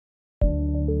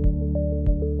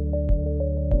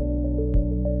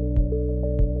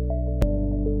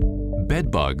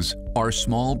Bedbugs are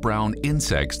small brown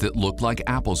insects that look like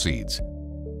apple seeds.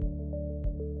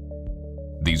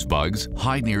 These bugs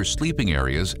hide near sleeping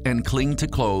areas and cling to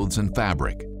clothes and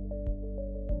fabric.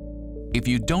 If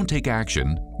you don't take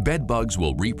action, bedbugs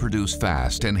will reproduce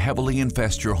fast and heavily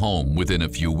infest your home within a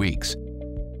few weeks.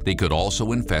 They could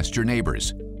also infest your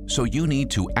neighbors, so you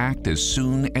need to act as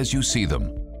soon as you see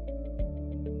them.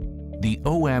 The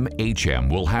OMHM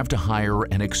will have to hire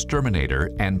an exterminator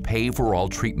and pay for all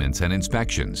treatments and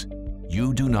inspections.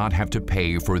 You do not have to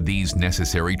pay for these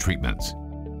necessary treatments.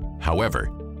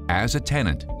 However, as a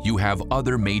tenant, you have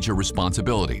other major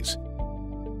responsibilities.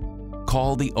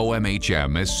 Call the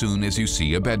OMHM as soon as you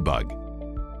see a bedbug.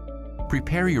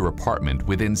 Prepare your apartment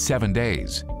within 7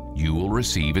 days. You will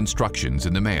receive instructions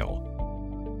in the mail.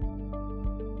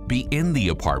 Be in the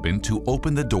apartment to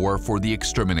open the door for the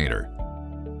exterminator.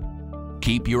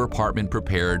 Keep your apartment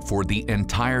prepared for the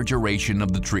entire duration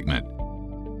of the treatment.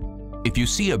 If you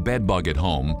see a bedbug at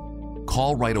home,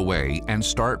 call right away and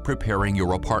start preparing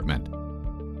your apartment.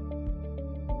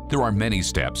 There are many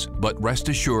steps, but rest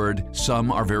assured,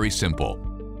 some are very simple.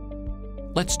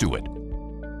 Let's do it.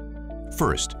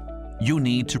 First, you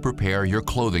need to prepare your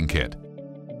clothing kit.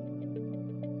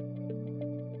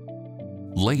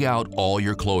 Lay out all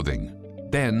your clothing,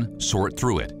 then sort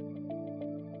through it.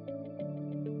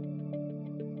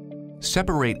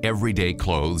 Separate everyday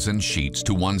clothes and sheets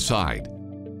to one side.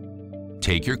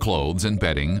 Take your clothes and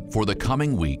bedding for the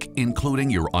coming week, including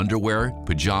your underwear,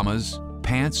 pajamas,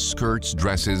 pants, skirts,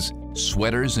 dresses,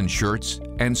 sweaters, and shirts,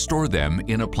 and store them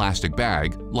in a plastic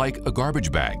bag like a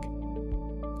garbage bag.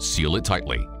 Seal it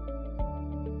tightly.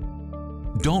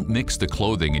 Don't mix the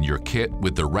clothing in your kit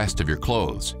with the rest of your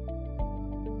clothes.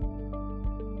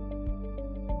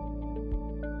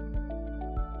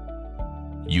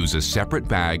 Use a separate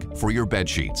bag for your bed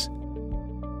sheets.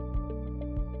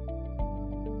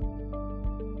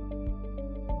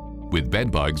 With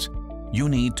bedbugs, you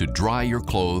need to dry your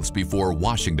clothes before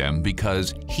washing them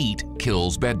because heat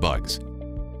kills bedbugs.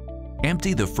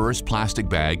 Empty the first plastic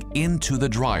bag into the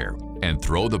dryer and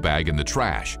throw the bag in the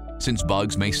trash since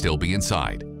bugs may still be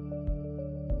inside.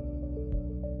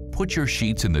 Put your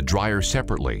sheets in the dryer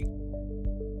separately.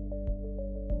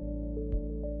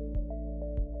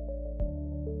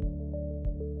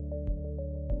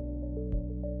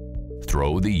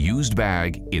 Throw the used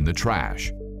bag in the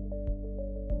trash.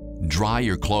 Dry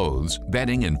your clothes,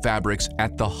 bedding, and fabrics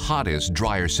at the hottest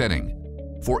dryer setting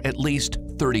for at least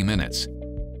 30 minutes.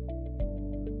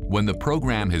 When the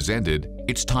program has ended,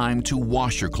 it's time to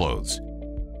wash your clothes.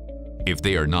 If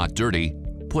they are not dirty,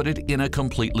 put it in a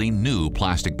completely new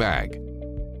plastic bag.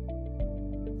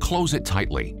 Close it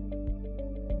tightly.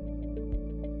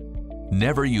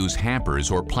 Never use hampers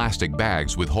or plastic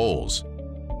bags with holes.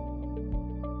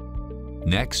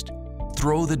 Next,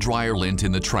 throw the dryer lint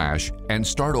in the trash and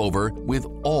start over with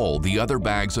all the other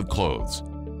bags of clothes.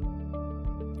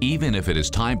 Even if it is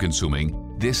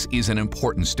time-consuming, this is an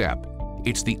important step.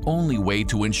 It's the only way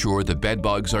to ensure the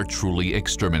bedbugs are truly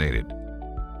exterminated.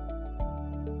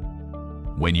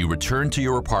 When you return to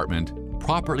your apartment,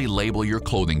 properly label your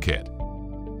clothing kit.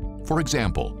 For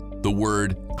example, the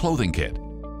word clothing kit.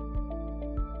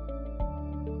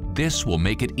 This will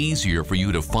make it easier for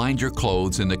you to find your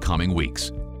clothes in the coming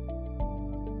weeks.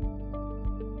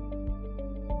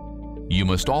 You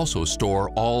must also store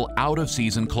all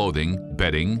out-of-season clothing,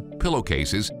 bedding,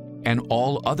 pillowcases, and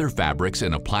all other fabrics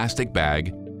in a plastic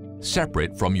bag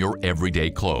separate from your everyday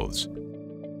clothes.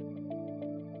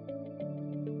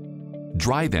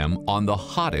 Dry them on the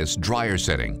hottest dryer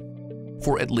setting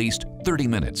for at least 30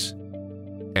 minutes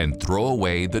and throw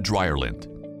away the dryer lint.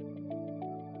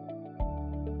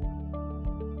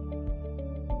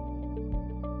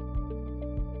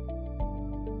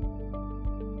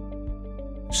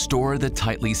 Store the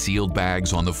tightly sealed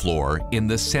bags on the floor in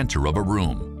the center of a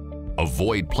room.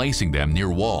 Avoid placing them near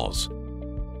walls.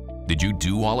 Did you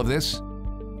do all of this?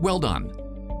 Well done.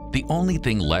 The only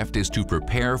thing left is to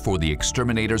prepare for the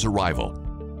exterminator's arrival.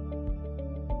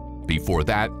 Before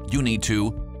that, you need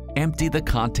to empty the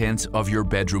contents of your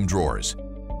bedroom drawers.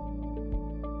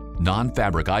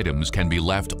 Non-fabric items can be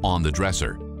left on the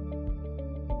dresser.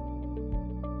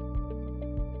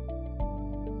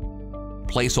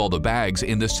 Place all the bags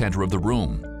in the center of the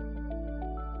room.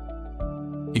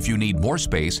 If you need more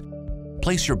space,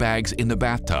 place your bags in the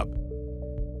bathtub.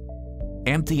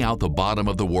 Empty out the bottom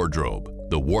of the wardrobe.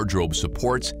 The wardrobe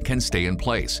supports can stay in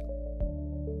place.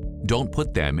 Don't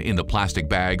put them in the plastic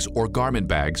bags or garment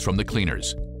bags from the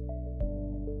cleaners.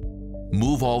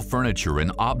 Move all furniture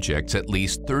and objects at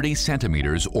least 30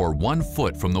 centimeters or 1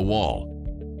 foot from the wall.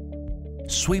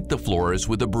 Sweep the floors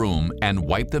with a broom and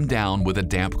wipe them down with a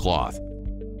damp cloth.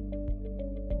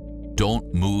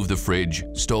 Don't move the fridge,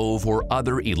 stove, or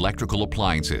other electrical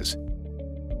appliances.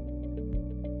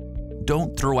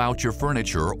 Don't throw out your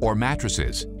furniture or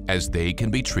mattresses, as they can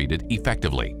be treated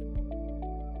effectively.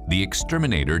 The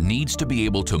exterminator needs to be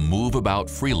able to move about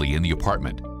freely in the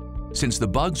apartment. Since the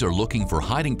bugs are looking for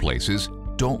hiding places,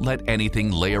 don't let anything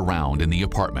lay around in the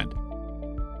apartment.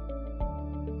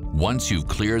 Once you've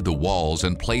cleared the walls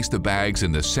and placed the bags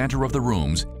in the center of the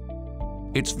rooms,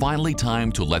 it's finally time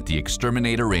to let the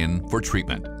exterminator in for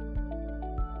treatment.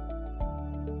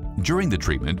 During the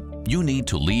treatment, you need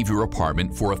to leave your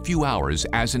apartment for a few hours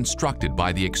as instructed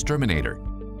by the exterminator.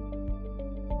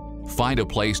 Find a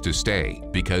place to stay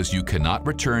because you cannot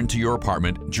return to your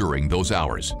apartment during those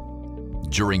hours.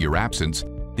 During your absence,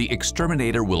 the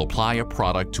exterminator will apply a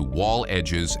product to wall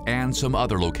edges and some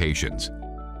other locations.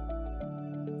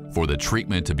 For the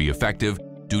treatment to be effective,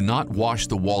 do not wash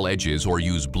the wall edges or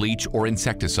use bleach or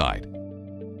insecticide.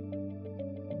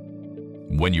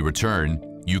 When you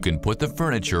return, you can put the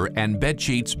furniture and bed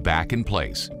sheets back in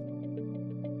place.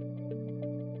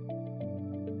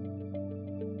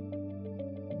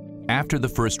 After the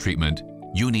first treatment,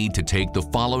 you need to take the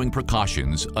following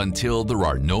precautions until there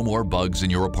are no more bugs in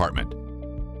your apartment.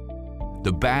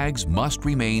 The bags must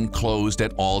remain closed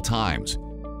at all times.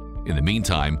 In the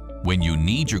meantime, when you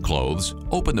need your clothes,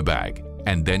 open the bag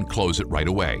and then close it right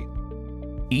away.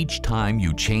 Each time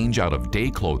you change out of day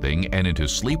clothing and into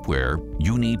sleepwear,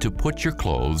 you need to put your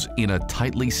clothes in a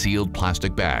tightly sealed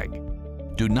plastic bag.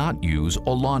 Do not use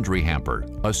a laundry hamper,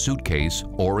 a suitcase,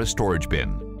 or a storage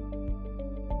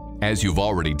bin. As you've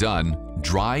already done,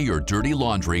 dry your dirty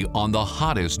laundry on the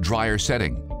hottest dryer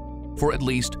setting for at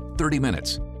least 30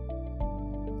 minutes.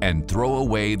 And throw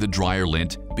away the dryer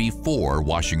lint before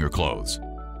washing your clothes.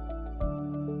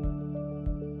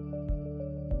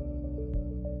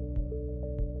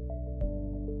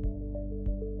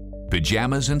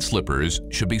 Pajamas and slippers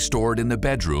should be stored in the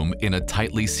bedroom in a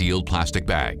tightly sealed plastic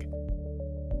bag.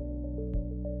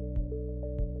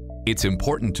 It's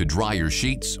important to dry your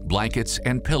sheets, blankets,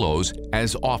 and pillows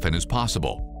as often as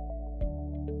possible.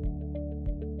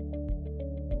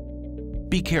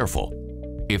 Be careful.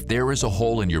 If there is a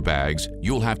hole in your bags,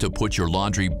 you'll have to put your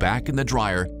laundry back in the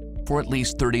dryer for at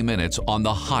least 30 minutes on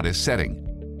the hottest setting.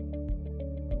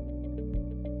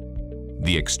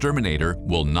 The exterminator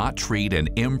will not treat an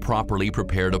improperly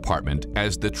prepared apartment,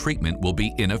 as the treatment will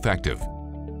be ineffective.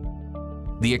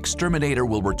 The exterminator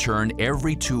will return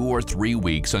every 2 or 3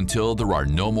 weeks until there are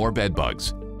no more bed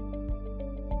bugs.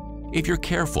 If you're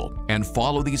careful and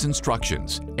follow these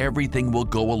instructions, everything will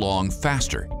go along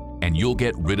faster and you'll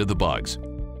get rid of the bugs.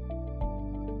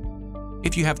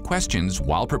 If you have questions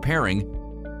while preparing,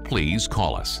 please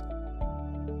call us.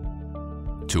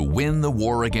 To win the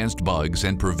war against bugs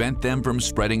and prevent them from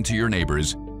spreading to your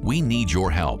neighbors, we need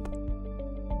your help.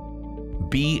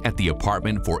 Be at the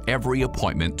apartment for every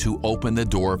appointment to open the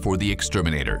door for the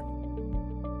exterminator.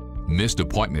 Missed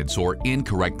appointments or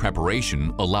incorrect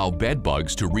preparation allow bed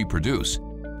bugs to reproduce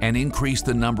and increase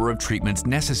the number of treatments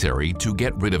necessary to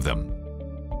get rid of them.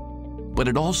 But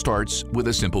it all starts with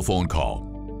a simple phone call.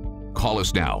 Call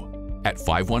us now at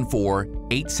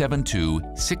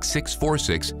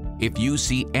 514-872-6646 if you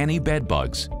see any bed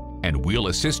bugs, and we'll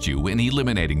assist you in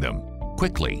eliminating them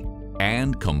quickly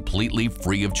and completely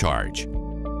free of charge.